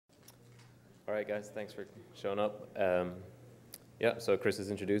All right, guys, thanks for showing up. Yeah, so Chris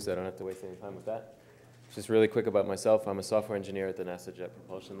is introduced. I don't have to waste any time with that. Just really quick about myself. I'm a software engineer at the NASA Jet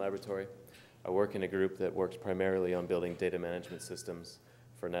Propulsion Laboratory. I work in a group that works primarily on building data management systems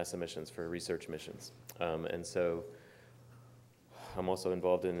for NASA missions, for research missions. And so I'm also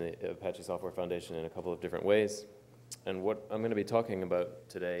involved in the Apache Software Foundation in a couple of different ways. And what I'm going to be talking about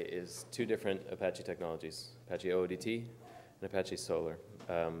today is two different Apache technologies, Apache OODT and Apache Solr.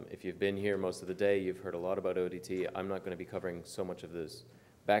 If you've been here most of the day, you've heard a lot about OODT. I'm not going to be covering so much of this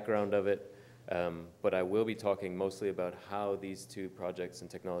background of it, but I will be talking mostly about how these two projects and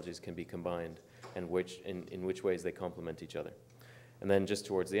technologies can be combined and in which ways they complement each other. And then just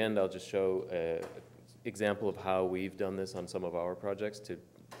towards the end, I'll just show an example of how we've done this on some of our projects in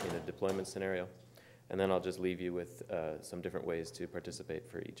a deployment scenario. And then I'll just leave you with some different ways to participate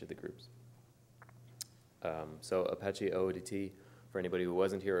for each of the groups. So Apache OODT, for anybody who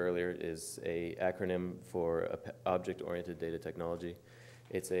wasn't here earlier, is an acronym for Object-Oriented Data Technology.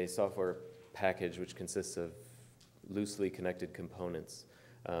 It's a software package which consists of loosely connected components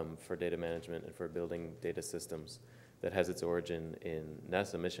for data management and for building data systems that has its origin in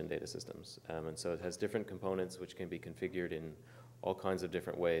NASA mission data systems. And so it has different components which can be configured in all kinds of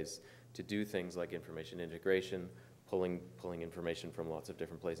different ways to do things like information integration, pulling information from lots of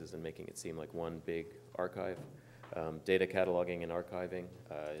different places and making it seem like one big archive. Data cataloging and archiving.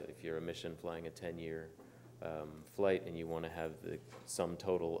 If you're a mission flying a 10-year flight and you want to have the sum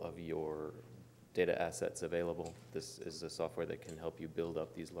total of your data assets available, this is a software that can help you build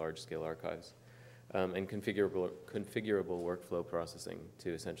up these large-scale archives. And configurable workflow processing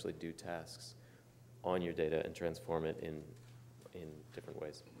to essentially do tasks on your data and transform it in different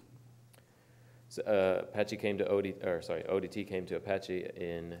ways. So, OODT came to Apache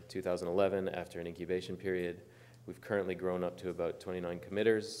in 2011 after an incubation period. We've currently grown up to about 29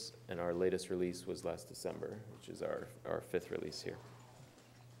 committers, and our latest release was last December, which is our fifth release here.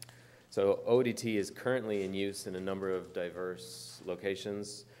 So OODT is currently in use in a number of diverse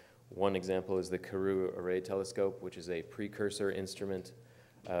locations. One example is the Karoo Array Telescope, which is a precursor instrument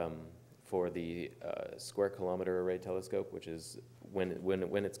for the Square Kilometer Array Telescope, which is,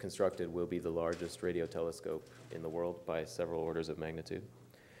 when it's constructed, will be the largest radio telescope in the world by several orders of magnitude.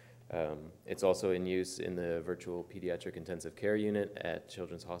 It's also in use in the Virtual Pediatric Intensive Care Unit at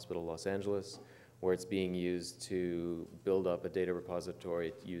Children's Hospital Los Angeles, where it's being used to build up a data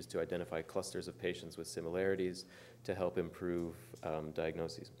repository used to identify clusters of patients with similarities to help improve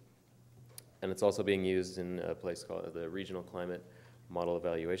diagnoses. And it's also being used in a place called the Regional Climate Model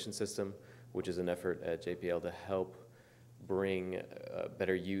Evaluation System, which is an effort at JPL to help bring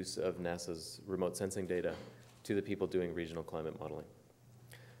better use of NASA's remote sensing data to the people doing regional climate modeling.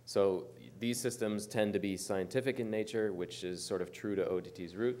 So these systems tend to be scientific in nature, which is sort of true to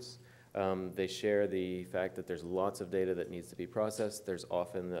OODT's roots. They share the fact that there's lots of data that needs to be processed. There's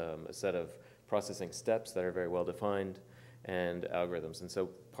often a set of processing steps that are very well defined and algorithms. And so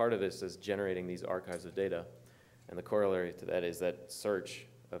part of this is generating these archives of data. And the corollary to that is that search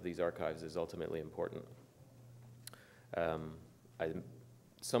of these archives is ultimately important.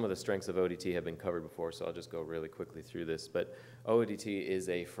 Some of the strengths of OODT have been covered before, so I'll just go really quickly through this. But OODT is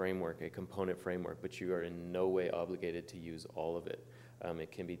a framework, a component framework, but you are in no way obligated to use all of it.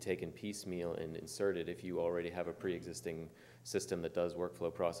 It can be taken piecemeal and inserted if you already have a pre-existing system that does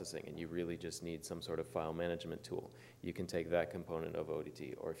workflow processing and you really just need some sort of file management tool. You can take that component of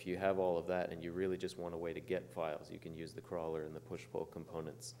OODT. Or if you have all of that and you really just want a way to get files, you can use the crawler and the push-pull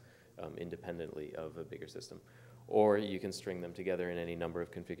components independently of a bigger system. Or you can string them together in any number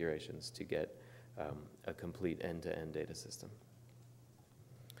of configurations to get a complete end-to-end data system.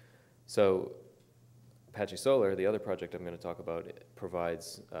 So Apache Solr, the other project I'm going to talk about,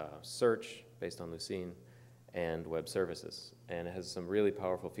 provides search based on Lucene and web services. And it has some really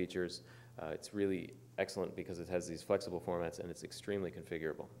powerful features. It's really excellent because it has these flexible formats and it's extremely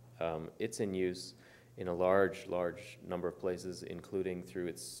configurable. It's in use in a large number of places, including through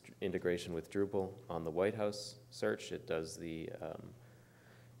its integration with Drupal on the White House search. It does it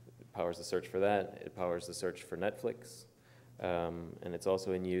powers the search for that. It powers the search for Netflix. And it's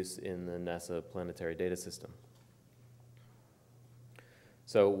also in use in the NASA Planetary Data System.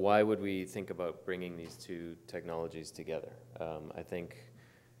 So why would we think about bringing these two technologies together? I think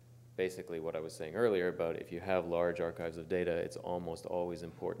basically what I was saying earlier about if you have large archives of data, it's almost always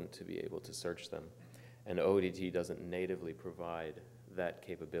important to be able to search them. And OODT doesn't natively provide that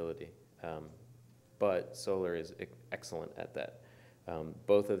capability, but Solr is excellent at that.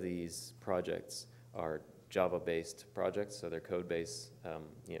 Both of these projects are Java-based projects, so their code base,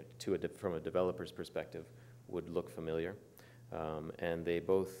 from a developer's perspective, would look familiar. And they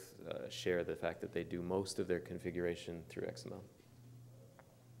both share the fact that they do most of their configuration through XML.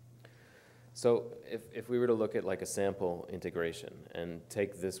 So if we were to look at like a sample integration and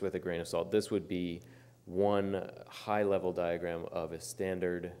take this with a grain of salt, this would be one high-level diagram of a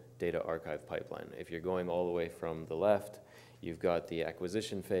standard data archive pipeline. If you're going all the way from the left, you've got the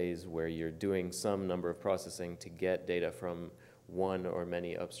acquisition phase where you're doing some number of processing to get data from one or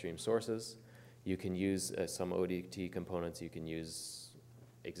many upstream sources. You can use some OODT components, you can use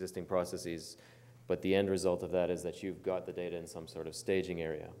existing processes, but the end result of that is that you've got the data in some sort of staging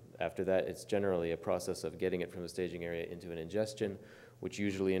area. After that, it's generally a process of getting it from the staging area into an ingestion, which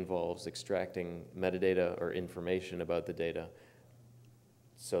usually involves extracting metadata or information about the data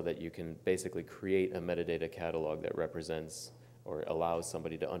so that you can basically create a metadata catalog that represents or allows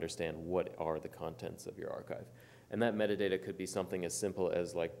somebody to understand what are the contents of your archive. And that metadata could be something as simple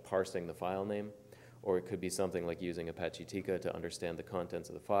as like parsing the file name, or it could be something like using ApacheCon to understand the contents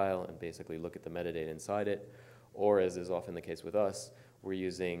of the file and basically look at the metadata inside it. Or, as is often the case with us, we're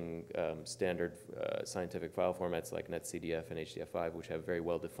using standard scientific file formats like netcdf and HDF5, which have very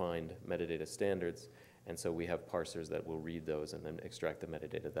well-defined metadata standards. And so we have parsers that will read those and then extract the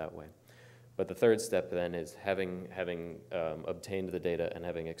metadata that way. But the third step then is having obtained the data and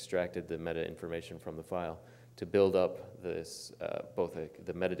having extracted the meta information from the file to build up this, both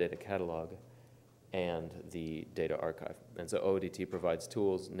the metadata catalog and the data archive. And so OODT provides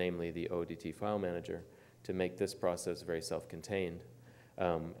tools, namely the OODT file manager, to make this process very self-contained,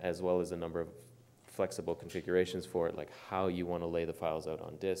 as well as a number of flexible configurations for it, like how you want to lay the files out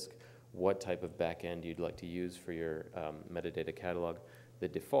on disk, what type of backend you'd like to use for your metadata catalog. The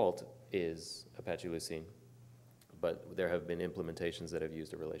default is Apache Lucene, but there have been implementations that have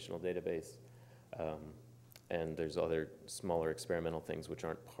used a relational database, and there's other smaller experimental things which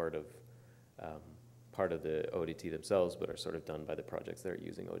aren't part of the OODT themselves, but are sort of done by the projects that are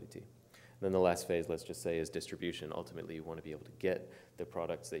using OODT. And then the last phase, let's just say, is distribution. Ultimately, you want to be able to get the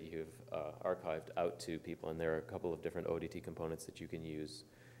products that you've archived out to people, and there are a couple of different OODT components that you can use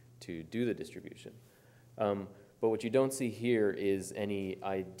to do the distribution. But what you don't see here is any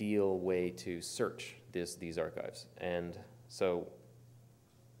ideal way to search these archives. And so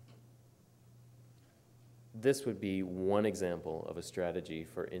this would be one example of a strategy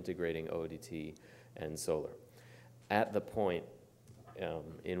for integrating OODT and Solr. At the point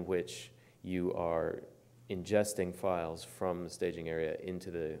in which you are ingesting files from the staging area into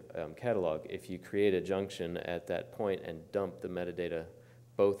the catalog, if you create a junction at that point and dump the metadata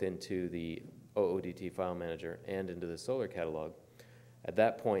both into the OODT file manager and into the Solr catalog, at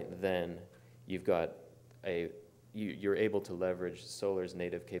that point then you've got you're able to leverage Solr's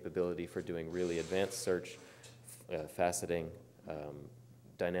native capability for doing really advanced search, faceting,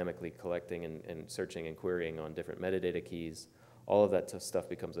 dynamically collecting and searching and querying on different metadata keys. All of that stuff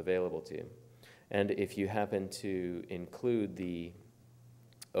becomes available to you. And if you happen to include the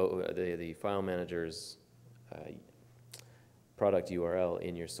file manager's product URL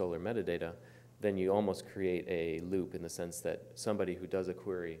in your Solr metadata, then you almost create a loop in the sense that somebody who does a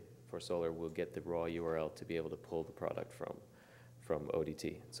query for Solr will get the raw URL to be able to pull the product from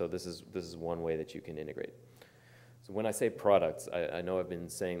OODT. So this is one way that you can integrate. So when I say products, I know I've been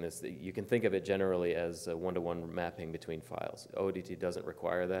saying this, that you can think of it generally as a one-to-one mapping between files. OODT doesn't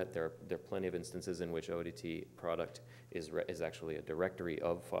require that. There are plenty of instances in which OODT product is actually a directory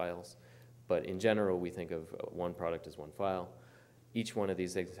of files. But in general, we think of one product as one file. Each one of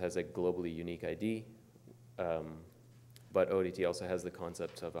these has a globally unique ID, but OODT also has the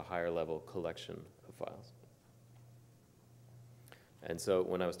concept of a higher level collection of files. And so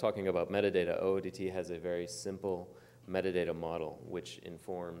when I was talking about metadata, OODT has a very simple metadata model which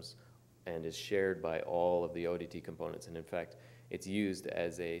informs and is shared by all of the OODT components. And in fact, it's used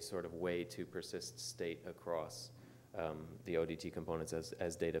as a sort of way to persist state across the OODT components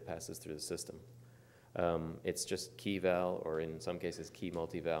as data passes through the system. It's just key val, or in some cases key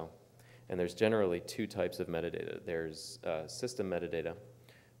multi-val. And there's generally two types of metadata. There's system metadata,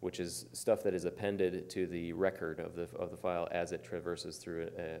 which is stuff that is appended to the record of the file as it traverses through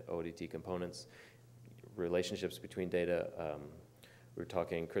OODT components. Relationships between data, we were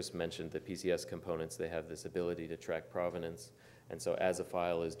talking, Chris mentioned the PCS components. They have this ability to track provenance. And so as a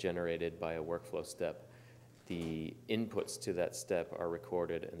file is generated by a workflow step, the inputs to that step are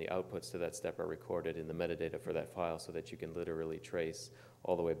recorded and the outputs to that step are recorded in the metadata for that file so that you can literally trace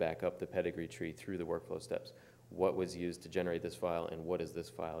all the way back up the pedigree tree through the workflow steps. What was used to generate this file and what is this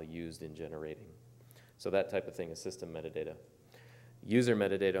file used in generating? So that type of thing is system metadata. User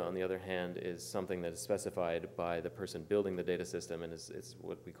metadata, on the other hand, is something that is specified by the person building the data system, and it's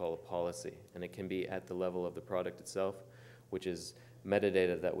what we call a policy. And it can be at the level of the product itself, which is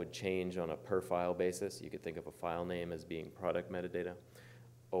metadata that would change on a per file basis. You could think of a file name as being product metadata,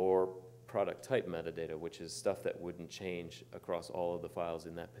 or product type metadata, which is stuff that wouldn't change across all of the files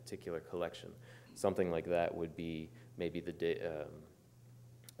in that particular collection. Something like that would be maybe the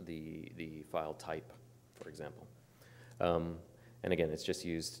file type, for example. And again, it's just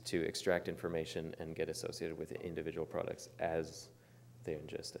used to extract information and get associated with individual products as they're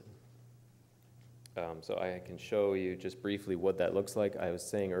ingested. So I can show you just briefly what that looks like. I was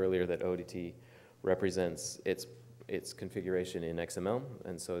saying earlier that OODT represents its configuration in XML,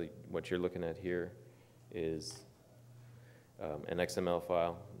 and so what you're looking at here is an XML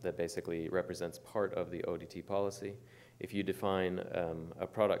file that basically represents part of the OODT policy. If you define a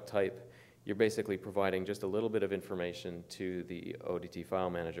product type, you're basically providing just a little bit of information to the OODT file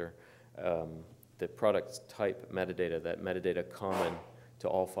manager. The product type metadata, that metadata common to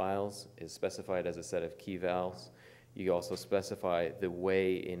all files, is specified as a set of key vals. You also specify the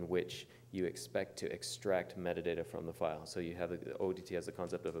way in which you expect to extract metadata from the file. So you have the OODT has the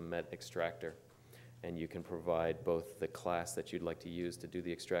concept of a met extractor, and you can provide both the class that you'd like to use to do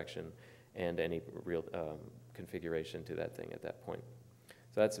the extraction and any real configuration to that thing at that point.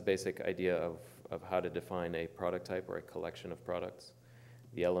 So that's a basic idea of how to define a product type or a collection of products.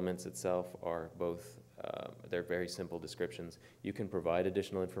 The elements itself are both, they're very simple descriptions. You can provide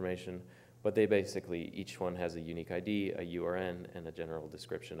additional information, but they basically, each one has a unique ID, a URN, and a general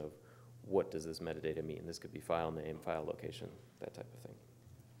description of what does this metadata mean. This could be file name, file location, that type of thing.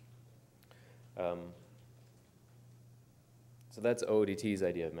 So that's OODT's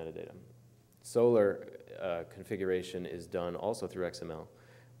idea of metadata. Solr configuration is done also through XML,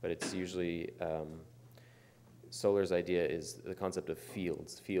 but it's usually, Solr's idea is the concept of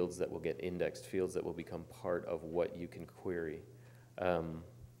fields, fields that will get indexed, fields that will become part of what you can query.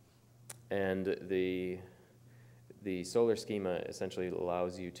 And the Solr schema essentially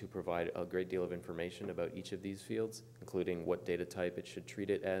allows you to provide a great deal of information about each of these fields, including what data type it should treat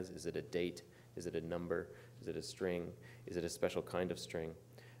it as. Is it a date? Is it a number? Is it a string? Is it a special kind of string?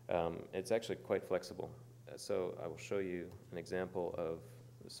 It's actually quite flexible. So I will show you an example of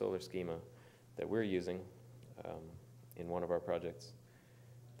the Solr schema that we're using in one of our projects.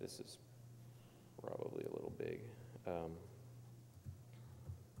 This is probably a little big.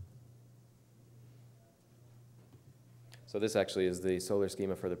 So this actually is the Solr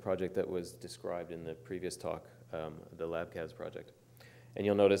schema for the project that was described in the previous talk, the LabCAS project. And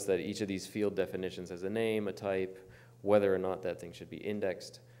you'll notice that each of these field definitions has a name, a type, whether or not that thing should be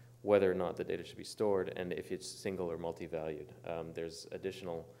indexed, whether or not the data should be stored, and if it's single or multi-valued. There's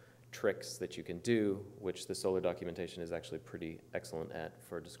additional tricks that you can do, which the Solr documentation is actually pretty excellent at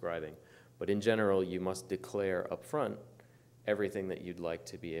for describing. But in general, you must declare upfront everything that you'd like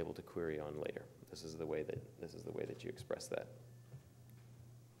to be able to query on later. This is the way that you express that.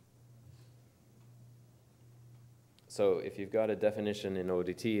 So if you've got a definition in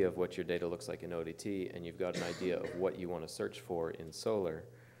OODT of what your data looks like in OODT, and you've got an idea of what you want to search for in Solr,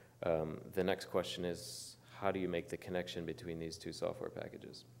 the next question is, how do you make the connection between these two software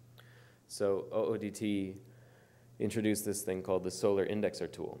packages? So OODT introduced this thing called the Solr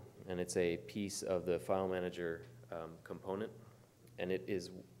indexer tool, and it's a piece of the file manager component, and it is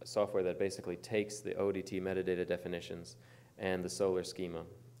a software that basically takes the OODT metadata definitions and the Solr schema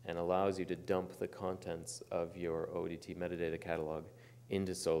and allows you to dump the contents of your OODT metadata catalog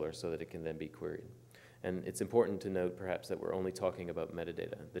into Solr so that it can then be queried. And it's important to note, perhaps, that we're only talking about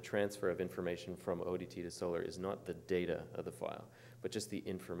metadata. The transfer of information from OODT to Solr is not the data of the file, but just the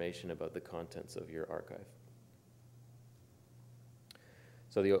information about the contents of your archive.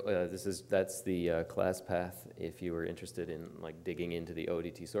 So that's the class path if you were interested in digging into the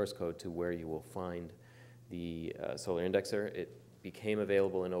OODT source code to where you will find the Solr indexer. It became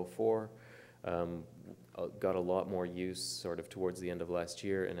available in 2004. Got a lot more use sort of towards the end of last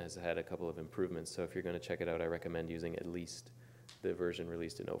year and has had a couple of improvements. So if you're going to check it out, I recommend using at least the version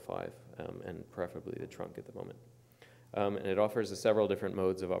released in 2005 and preferably the trunk at the moment. And it offers several different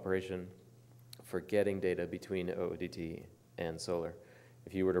modes of operation for getting data between OODT and Solr.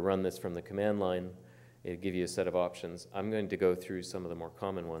 If you were to run this from the command line, it'd give you a set of options. I'm going to go through some of the more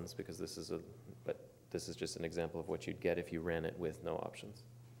common ones because this is just an example of what you'd get if you ran it with no options.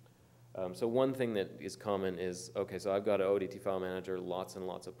 So one thing that is common is, okay, so I've got an OODT file manager, lots and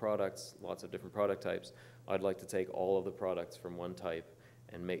lots of products, lots of different product types. I'd like to take all of the products from one type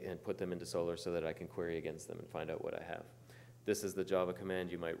and put them into Solr so that I can query against them and find out what I have. This is the Java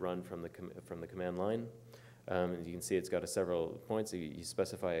command you might run from the command line. And you can see it's got several points. You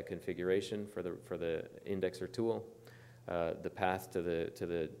specify a configuration for the indexer tool, the path to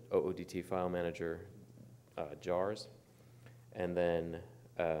the OODT file manager jars. And then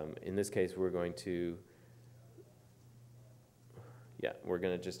in this case, we're going to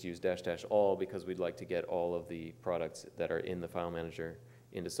just use -- all because we'd like to get all of the products that are in the file manager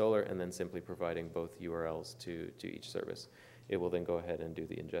into Solr, and then simply providing both URLs to each service. It will then go ahead and do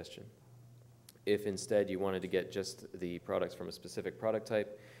the ingestion. If instead you wanted to get just the products from a specific product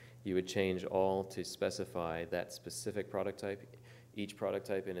type, you would change all to specify that specific product type. Each product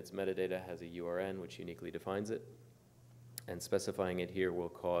type in its metadata has a URN which uniquely defines it, and specifying it here will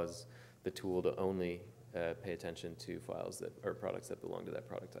cause the tool to only pay attention to files that or products that belong to that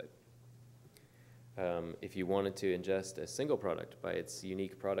product type. If you wanted to ingest a single product by its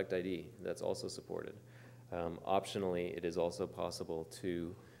unique product ID, that's also supported. Optionally, it is also possible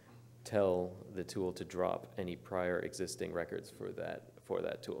to tell the tool to drop any prior existing records for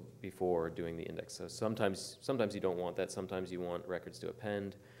that tool before doing the index. So sometimes you don't want that. Sometimes you want records to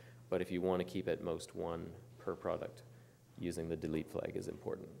append, but if you want to keep at most one per product, using the delete flag is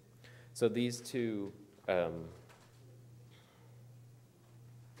important. So these two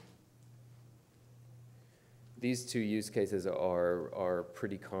use cases are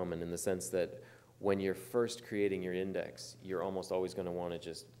pretty common in the sense that when you're first creating your index, you're almost always going to want to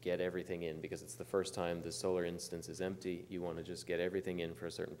just get everything in because it's the first time the Solr instance is empty. You want to just get everything in for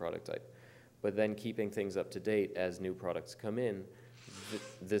a certain product type. But then keeping things up to date as new products come in,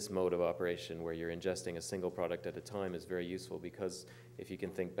 this mode of operation where you're ingesting a single product at a time is very useful because if you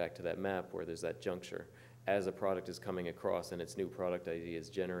can think back to that map where there's that juncture, as a product is coming across and its new product ID is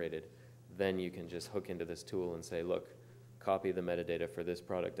generated, then you can just hook into this tool and say, look, copy the metadata for this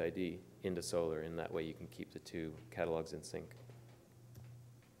product ID into Solr, and that way you can keep the two catalogs in sync.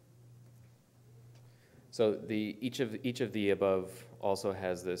 So each of the above also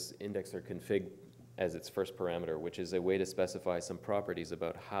has this indexer config as its first parameter, which is a way to specify some properties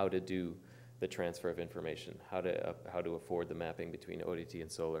about how to do the transfer of information, how to afford the mapping between OODT and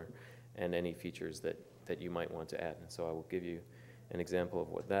Solr, and any features that you might want to add. And so I will give you an example of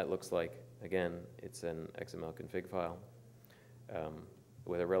what that looks like. Again, it's an XML config file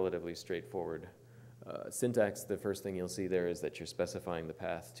with a relatively straightforward syntax. The first thing you'll see there is that you're specifying the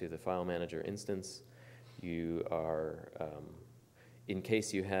path to the file manager instance. You are, in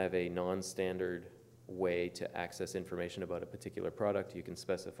case you have a non-standard way to access information about a particular product, you can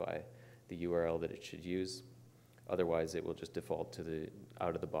specify the URL that it should use. Otherwise, it will just default to the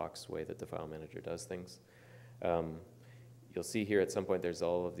out-of-the-box way that the file manager does things. You'll see here at some point there's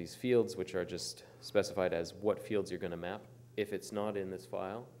all of these fields which are just specified as what fields you're going to map. If it's not in this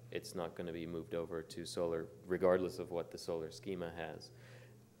file, it's not going to be moved over to Solr regardless of what the Solr schema has.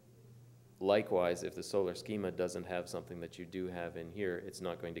 Likewise, if the Solr schema doesn't have something that you do have in here, it's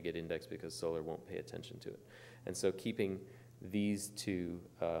not going to get indexed because Solr won't pay attention to it. And so keeping these two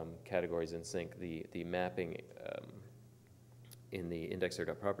categories in sync, the mapping in the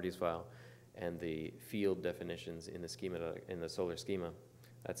indexer.properties file and the field definitions in the schema in the Solr schema,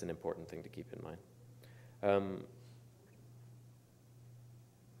 that's an important thing to keep in mind.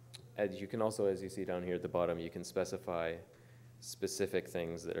 As you can also, as you see down here at the bottom, you can specify specific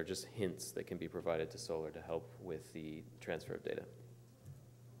things that are just hints that can be provided to Solr to help with the transfer of data.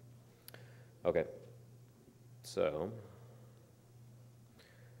 Okay, so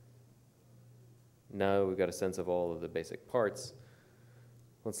now we've got a sense of all of the basic parts.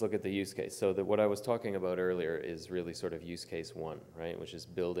 Let's look at the use case. So what I was talking about earlier is really sort of use case one, right, which is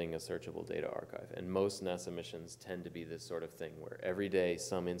building a searchable data archive. And most NASA missions tend to be this sort of thing where every day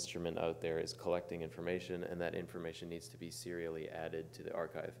some instrument out there is collecting information, and that information needs to be serially added to the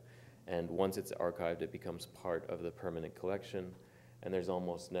archive. And once it's archived, it becomes part of the permanent collection. And there's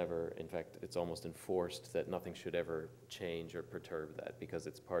almost never, in fact, it's almost enforced that nothing should ever change or perturb that because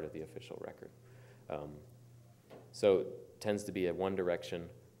it's part of the official record. So it tends to be a one direction.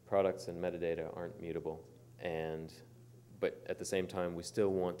 Products and metadata aren't mutable, but at the same time, we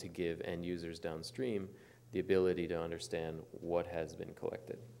still want to give end users downstream the ability to understand what has been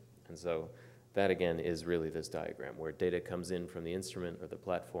collected. And so that, again, is really this diagram where data comes in from the instrument or the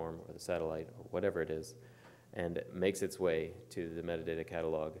platform or the satellite or whatever it is and makes its way to the metadata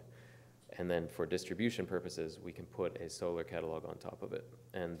catalog. And then for distribution purposes, we can put a Solr catalog on top of it.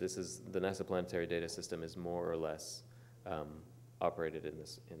 And this is, the NASA Planetary Data System is more or less operated in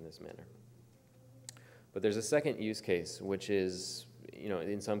this manner. But there's a second use case, which is,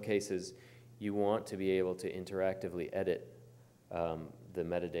 in some cases, you want to be able to interactively edit the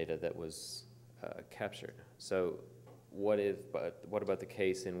metadata that was captured. So what about the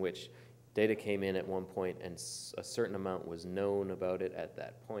case in which data came in at one point and a certain amount was known about it at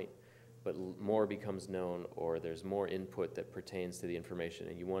that point, but more becomes known or there's more input that pertains to the information,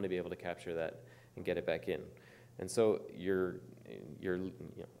 and you want to be able to capture that and get it back in. And so your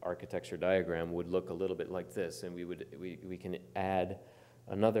architecture diagram would look a little bit like this, and we can add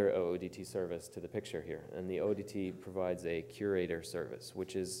another OODT service to the picture here. And the OODT provides a curator service,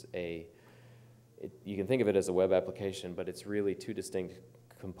 which is you can think of it as a web application, but it's really two distinct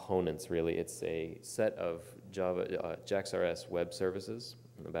components, really. It's a set of Java, JAX-RS web services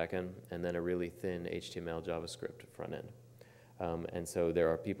on the back end, and then a really thin HTML JavaScript front end. And so there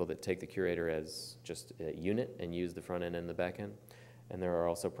are people that take the curator as just a unit and use the front end and the back end. And there are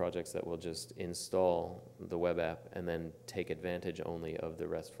also projects that will just install the web app and then take advantage only of the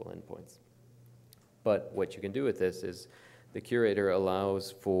RESTful endpoints. But what you can do with this is the curator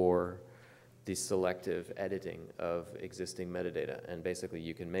allows for the selective editing of existing metadata. And basically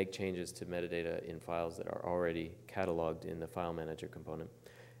you can make changes to metadata in files that are already cataloged in the file manager component.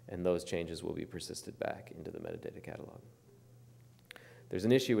 And those changes will be persisted back into the metadata catalog. There's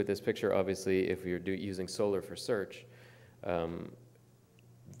an issue with this picture, obviously, if you're using Solr for search.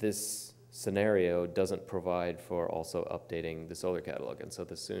 This scenario doesn't provide for also updating the Solr catalog. And so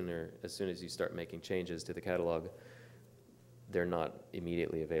as soon as you start making changes to the catalog, they're not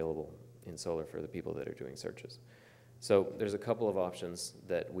immediately available in Solr for the people that are doing searches. So there's a couple of options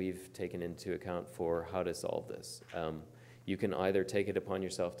that we've taken into account for how to solve this. You can either take it upon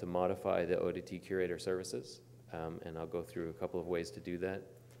yourself to modify the OODT curator services, and I'll go through a couple of ways to do that.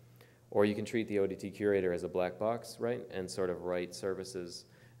 Or you can treat the OODT curator as a black box, right, and sort of write services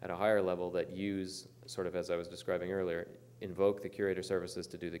at a higher level that use, sort of as I was describing earlier, invoke the curator services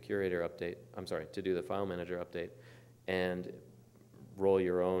to do the curator update, to do the file manager update, and roll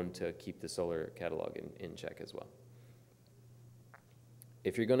your own to keep the Solr catalog in check as well.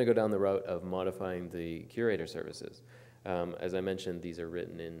 If you're going to go down the route of modifying the curator services, as I mentioned, these are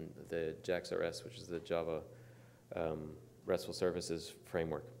written in the JAX-RS, which is the Java RESTful Services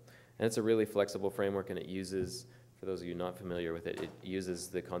framework. And it's a really flexible framework, and it uses, for those of you not familiar with it, it uses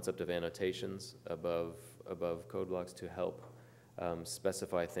the concept of annotations above code blocks to help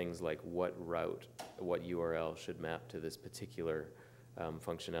specify things like what route, what URL should map to this particular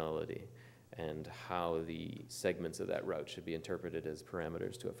functionality, and how the segments of that route should be interpreted as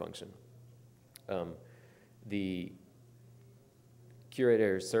parameters to a function. The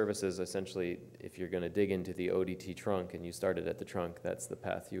curator services, essentially, if you're going to dig into the OODT trunk and you started at the trunk, that's the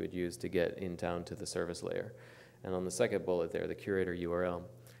path you would use to get in down to the service layer. And on the second bullet there, the curator URL,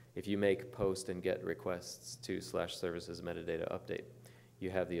 if you make post and get requests to /services metadata update, you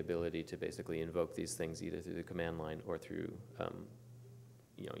have the ability to basically invoke these things either through the command line or through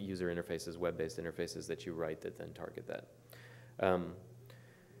user interfaces, web-based interfaces that you write that then target that.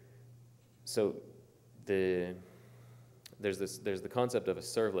 So there's the concept of a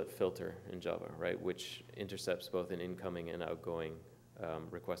servlet filter in Java, right, which intercepts both an incoming and outgoing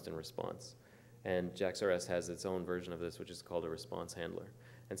request and response. And JAX-RS has its own version of this, which is called a response handler.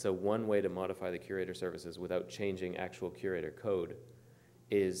 And so one way to modify the curator services without changing actual curator code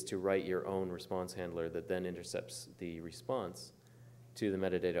is to write your own response handler that then intercepts the response to the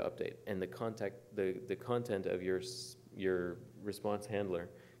metadata update. And the content of your response handler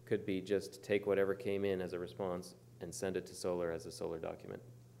could be just take whatever came in as a response and send it to Solr as a Solr document.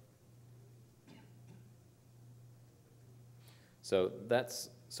 So that's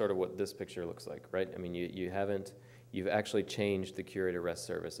sort of what this picture looks like, right? I mean, you've actually changed the curator REST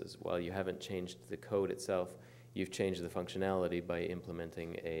services. While you haven't changed the code itself, you've changed the functionality by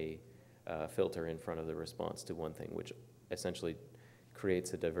implementing a filter in front of the response to one thing, which essentially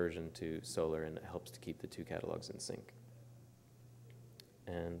creates a diversion to Solr and helps to keep the two catalogs in sync.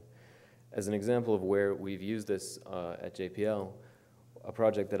 And as an example of where we've used this at JPL, a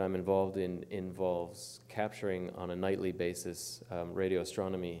project that I'm involved in involves capturing on a nightly basis radio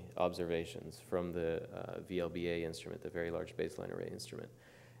astronomy observations from the VLBA instrument, the Very Large Baseline Array instrument.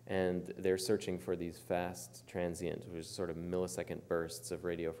 And they're searching for these fast transient, which is sort of millisecond bursts of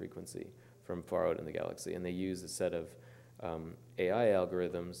radio frequency from far out in the galaxy. And they use a set of AI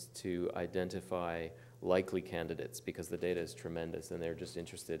algorithms to identify likely candidates because the data is tremendous, and they're just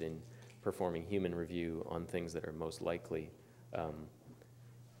interested in performing human review on things that are most likely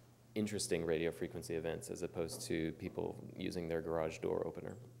interesting radio frequency events as opposed to people using their garage door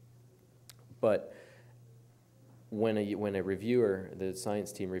opener. But when a reviewer, the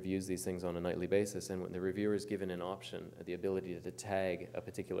science team reviews these things on a nightly basis, and when the reviewer is given an option, the ability to tag a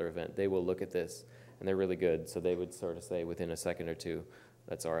particular event, they will look at this, and they're really good, so they would sort of say within a second or two,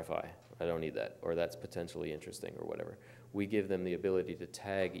 that's RFI, I don't need that, or that's potentially interesting, or whatever. We give them the ability to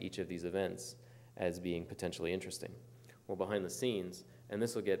tag each of these events as being potentially interesting. Well, behind the scenes, and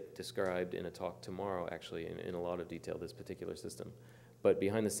this will get described in a talk tomorrow, actually, in a lot of detail, this particular system. But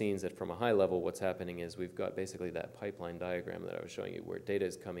behind the scenes, from a high level, what's happening is we've got basically that pipeline diagram that I was showing you, where data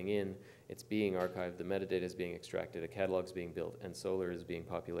is coming in, it's being archived, the metadata is being extracted, a catalog is being built, and Solr is being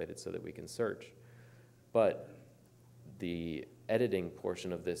populated so that we can search. But the editing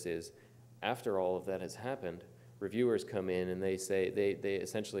portion of this is, after all of that has happened, reviewers come in and they say, they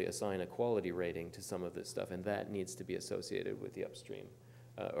essentially assign a quality rating to some of this stuff, and that needs to be associated with the upstream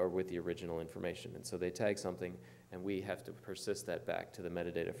or with the original information. And so they tag something, and we have to persist that back to the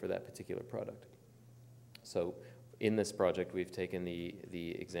metadata for that particular product. So in this project, we've taken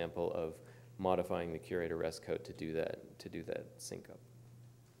the example of modifying the curator REST code to do that sync up.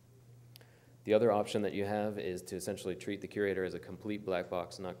 The other option that you have is to essentially treat the curator as a complete black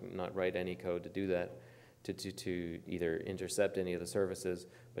box, not write any code to do that, to either intercept any of the services,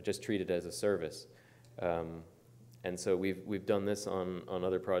 but just treat it as a service. And so we've done this on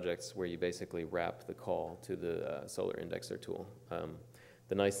other projects where you basically wrap the call to the Solr indexer tool.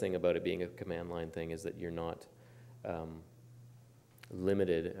 The nice thing about it being a command line thing is that you're not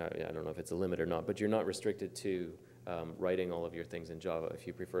limited, I don't know if it's a limit or not, but you're not restricted to writing all of your things in Java. If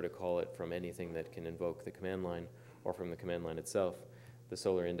you prefer to call it from anything that can invoke the command line or from the command line itself, the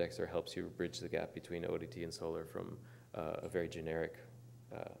Solr indexer helps you bridge the gap between OODT and Solr from a very generic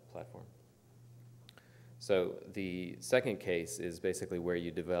platform. So the second case is basically where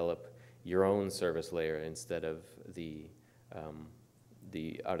you develop your own service layer instead of the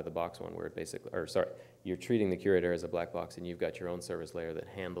out-of-the-box one, where it basically, or sorry, you're treating the curator as a black box, and you've got your own service layer that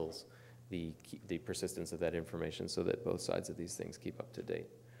handles the persistence of that information so that both sides of these things keep up to date.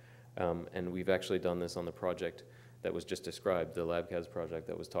 And we've actually done this on the project that was just described, the LabCAS project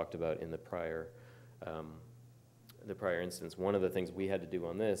that was talked about in the prior instance. One of the things we had to do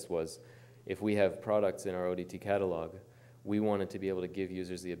on this was, if we have products in our OODT catalog, we wanted to be able to give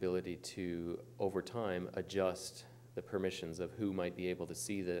users the ability to, over time, adjust the permissions of who might be able to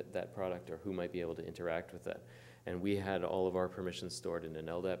see that product or who might be able to interact with that. And we had all of our permissions stored in an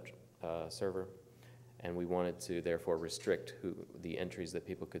LDAP server, and we wanted to therefore restrict the entries that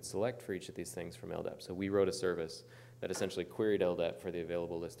people could select for each of these things from LDAP. So we wrote a service that essentially queried LDAP for the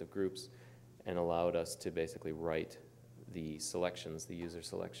available list of groups and allowed us to basically write the selections, the user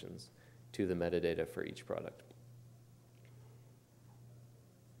selections, to the metadata for each product.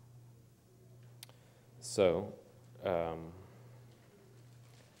 So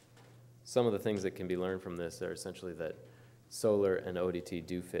some of the things that can be learned from this are essentially that Solr and OODT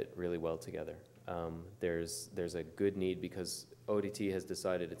do fit really well together. There's a good need because OODT has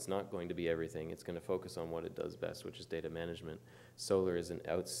decided it's not going to be everything. It's going to focus on what it does best, which is data management. Solr is an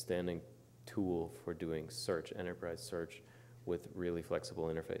outstanding tool for doing search, enterprise search, with really flexible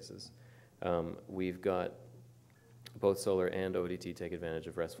interfaces. We've got both Solr and OODT take advantage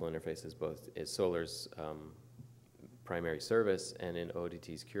of RESTful interfaces, both in Solr's primary service and in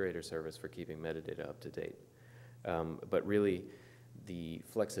OODT's curator service for keeping metadata up to date. But really, the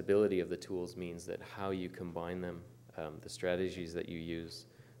flexibility of the tools means that how you combine them, the strategies that you use,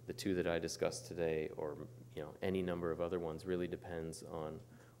 the two that I discussed today, or any number of other ones, really depends on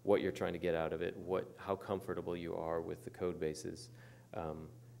what you're trying to get out of it, how comfortable you are with the code bases,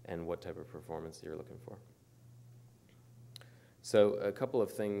 and what type of performance you're looking for. So a couple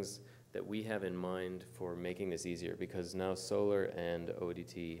of things that we have in mind for making this easier, because now Solr and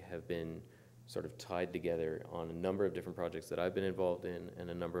OODT have been sort of tied together on a number of different projects that I've been involved in and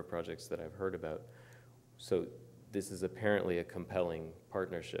a number of projects that I've heard about. So this is apparently a compelling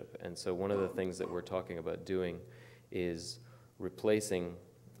partnership. And so one of the things that we're talking about doing is replacing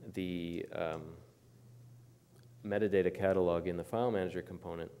the metadata catalog in the file manager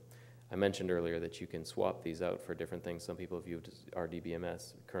component. I mentioned earlier that you can swap these out for different things. Some people have used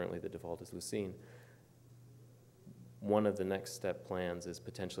RDBMS. Currently, the default is Lucene. One of the next step plans is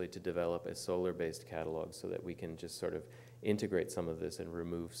potentially to develop a Solr-based catalog so that we can just sort of integrate some of this and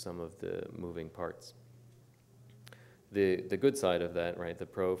remove some of the moving parts. The good side of that, right, the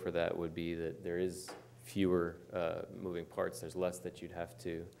pro for that would be that there is fewer moving parts. There's less that you'd have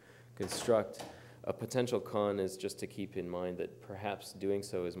to construct. A potential con is just to keep in mind that perhaps doing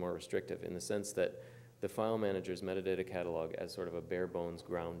so is more restrictive in the sense that the file manager's metadata catalog as sort of a bare bones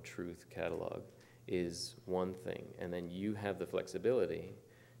ground truth catalog is one thing, and then you have the flexibility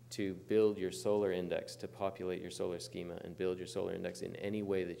to build your Solr index, to populate your Solr schema and build your Solr index in any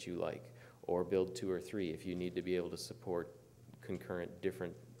way that you like, or build 2 or 3 if you need to be able to support concurrent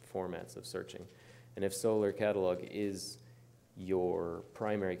different formats of searching. And if Solr catalog is your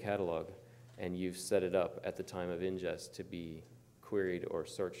primary catalog and you've set it up at the time of ingest to be queried or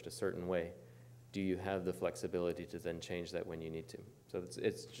searched a certain way, do you have the flexibility to then change that when you need to? So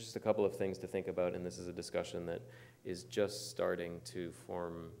it's just a couple of things to think about, and this is a discussion that is just starting to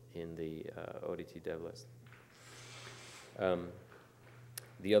form in the ODT dev list.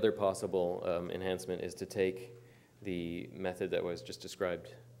 The other possible enhancement is to take the method that was just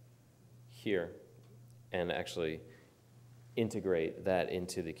described here and actually integrate that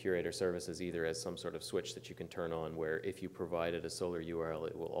into the curator services, either as some sort of switch that you can turn on where if you provided a Solr URL,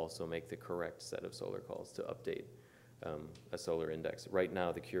 it will also make the correct set of Solr calls to update a Solr index. Right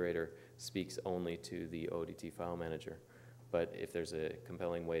now, the curator speaks only to the OODT file manager, but if there's a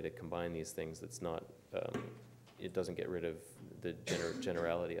compelling way to combine these things that's not, it doesn't get rid of the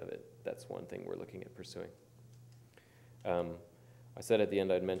generality of it, that's one thing we're looking at pursuing. I said at the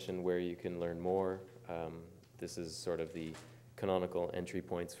end I'd mention where you can learn more. This is sort of the canonical entry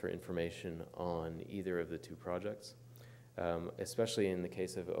points for information on either of the two projects. Especially in the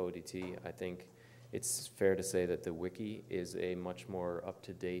case of OODT, I think it's fair to say that the wiki is a much more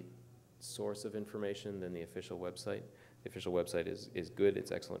up-to-date source of information than the official website. The official website is good,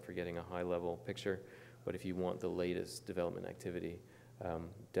 it's excellent for getting a high-level picture, but if you want the latest development activity,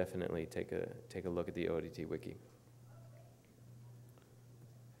 definitely take a look at the OODT wiki.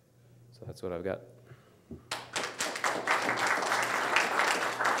 So that's what I've got.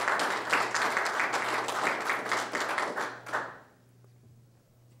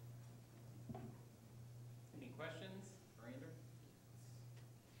 Any questions for Andrew?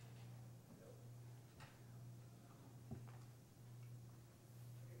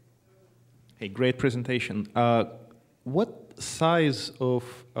 Hey, great presentation. What size of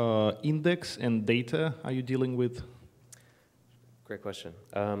index and data are you dealing with? Great question.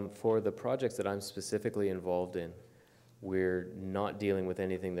 For the projects that I'm specifically involved in, we're not dealing with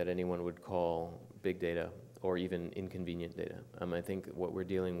anything that anyone would call big data or even inconvenient data. I think what we're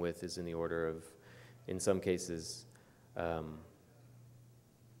dealing with is in the order of, in some cases,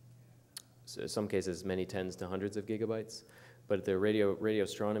 many tens to hundreds of gigabytes. But the radio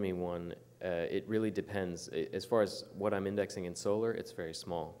astronomy one, it really depends. As far as what I'm indexing in Solr, it's very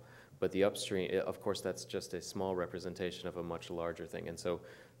small. But the upstream, of course, that's just a small representation of a much larger thing. And so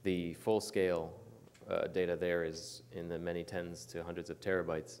the full-scale data there is in the many tens to hundreds of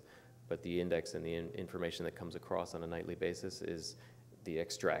terabytes. But the index and the information that comes across on a nightly basis is the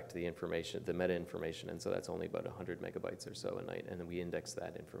extract, the information, the meta-information. And so that's only about 100 megabytes or so a night. And then we index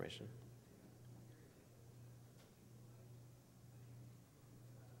that information.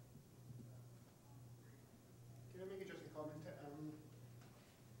 Can I make just a comment?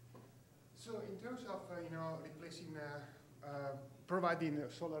 So in terms of replacing, providing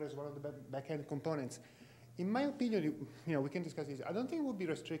Solr as one of the backend components, in my opinion, we can discuss this. I don't think it would be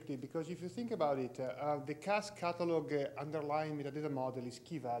restricted because if you think about it, the CAS catalog underlying metadata model is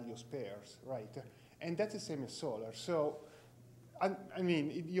key values pairs, right? And that's the same as Solr. So, I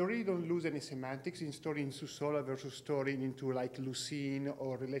mean, you really don't lose any semantics in storing into Solr versus storing into like Lucene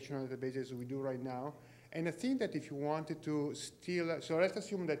or relational databases we do right now. And I think that if you wanted to still, so let's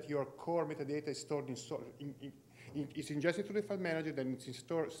assume that your core metadata is stored in Solr, it's ingested to the file manager, then it's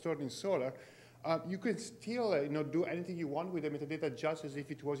stored in Solr. You can still do anything you want with the metadata just as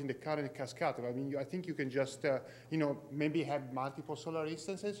if it was in the current CAS catalog. I mean, I think you can just maybe have multiple Solr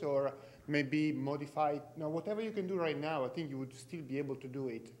instances or maybe modify whatever you can do right now. I think you would still be able to do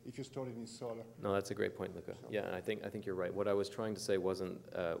it if you store it in Solr. No, that's a great point, Luca. So. Yeah, and I think you're right. What I was trying to say wasn't.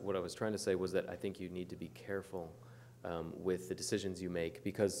 What I was trying to say was that I think you need to be careful with the decisions you make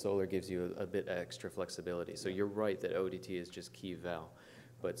because Solr gives you a bit extra flexibility. So you're right that OODT is just key val.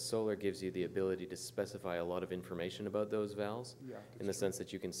 But Solr gives you the ability to specify a lot of information about those vals in the sense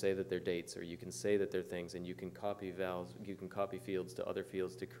that you can say that they're dates or you can say that they're things and you can copy vals, you can copy fields to other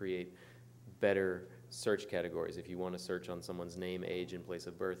fields to create better search categories. If you want to search on someone's name, age, and place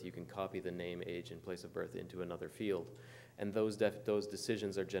of birth, you can copy the name, age, and place of birth into another field. And those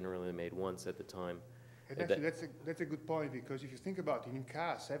decisions are generally made once at the time. And actually, that's a good point because if you think about it, in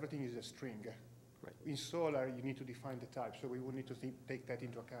CAS, everything is a string. Right. In Solr, you need to define the type, so we would need to take that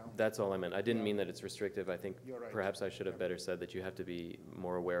into account. That's all I meant. I didn't mean that it's restrictive. I think right. Perhaps I should have better said that you have to be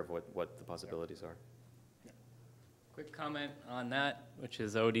more aware of what the possibilities are. Yeah. Quick comment on that, which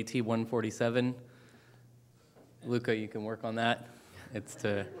is OODT 147. Luca, you can work on that. It's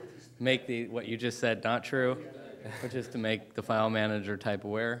to make what you just said not true, which is to make the file manager type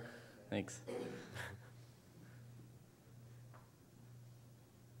aware. Thanks.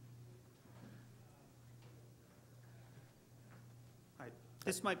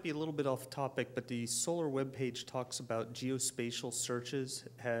 This might be a little bit off topic, but the Solr webpage talks about geospatial searches.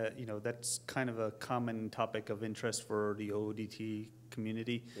 That's kind of a common topic of interest for the OODT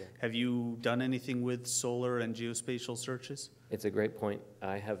community. Yeah. Have you done anything with Solr and geospatial searches? It's a great point.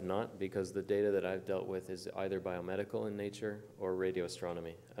 I have not, because the data that I've dealt with is either biomedical in nature or radio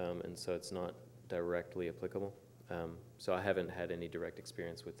astronomy, and so it's not directly applicable. So I haven't had any direct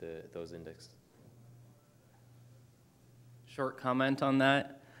experience with those indexes. Short comment on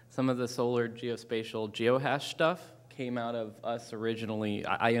that. Some of the Solr geospatial geohash stuff came out of us originally.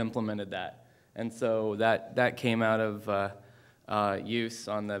 I implemented that. And so that came out of use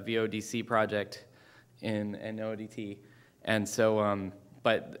on the VODC project in OODT. And so,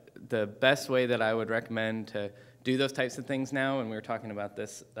 but the best way that I would recommend to do those types of things now, and we were talking about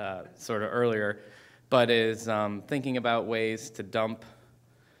this sort of earlier, but is thinking about ways to dump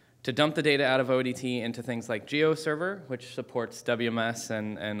the data out of OODT into things like GeoServer, which supports WMS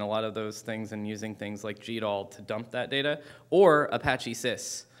and a lot of those things, and using things like GDAL to dump that data, or Apache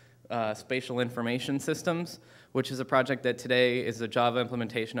Sys, Spatial Information Systems, which is a project that today is a Java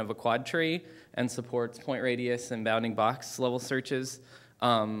implementation of a quad tree and supports point radius and bounding box level searches,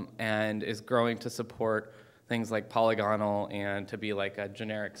 and is growing to support things like polygonal and to be like a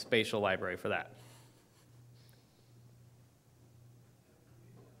generic spatial library for that.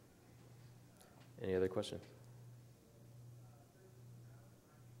 Any other questions?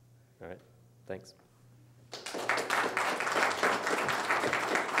 All right, thanks.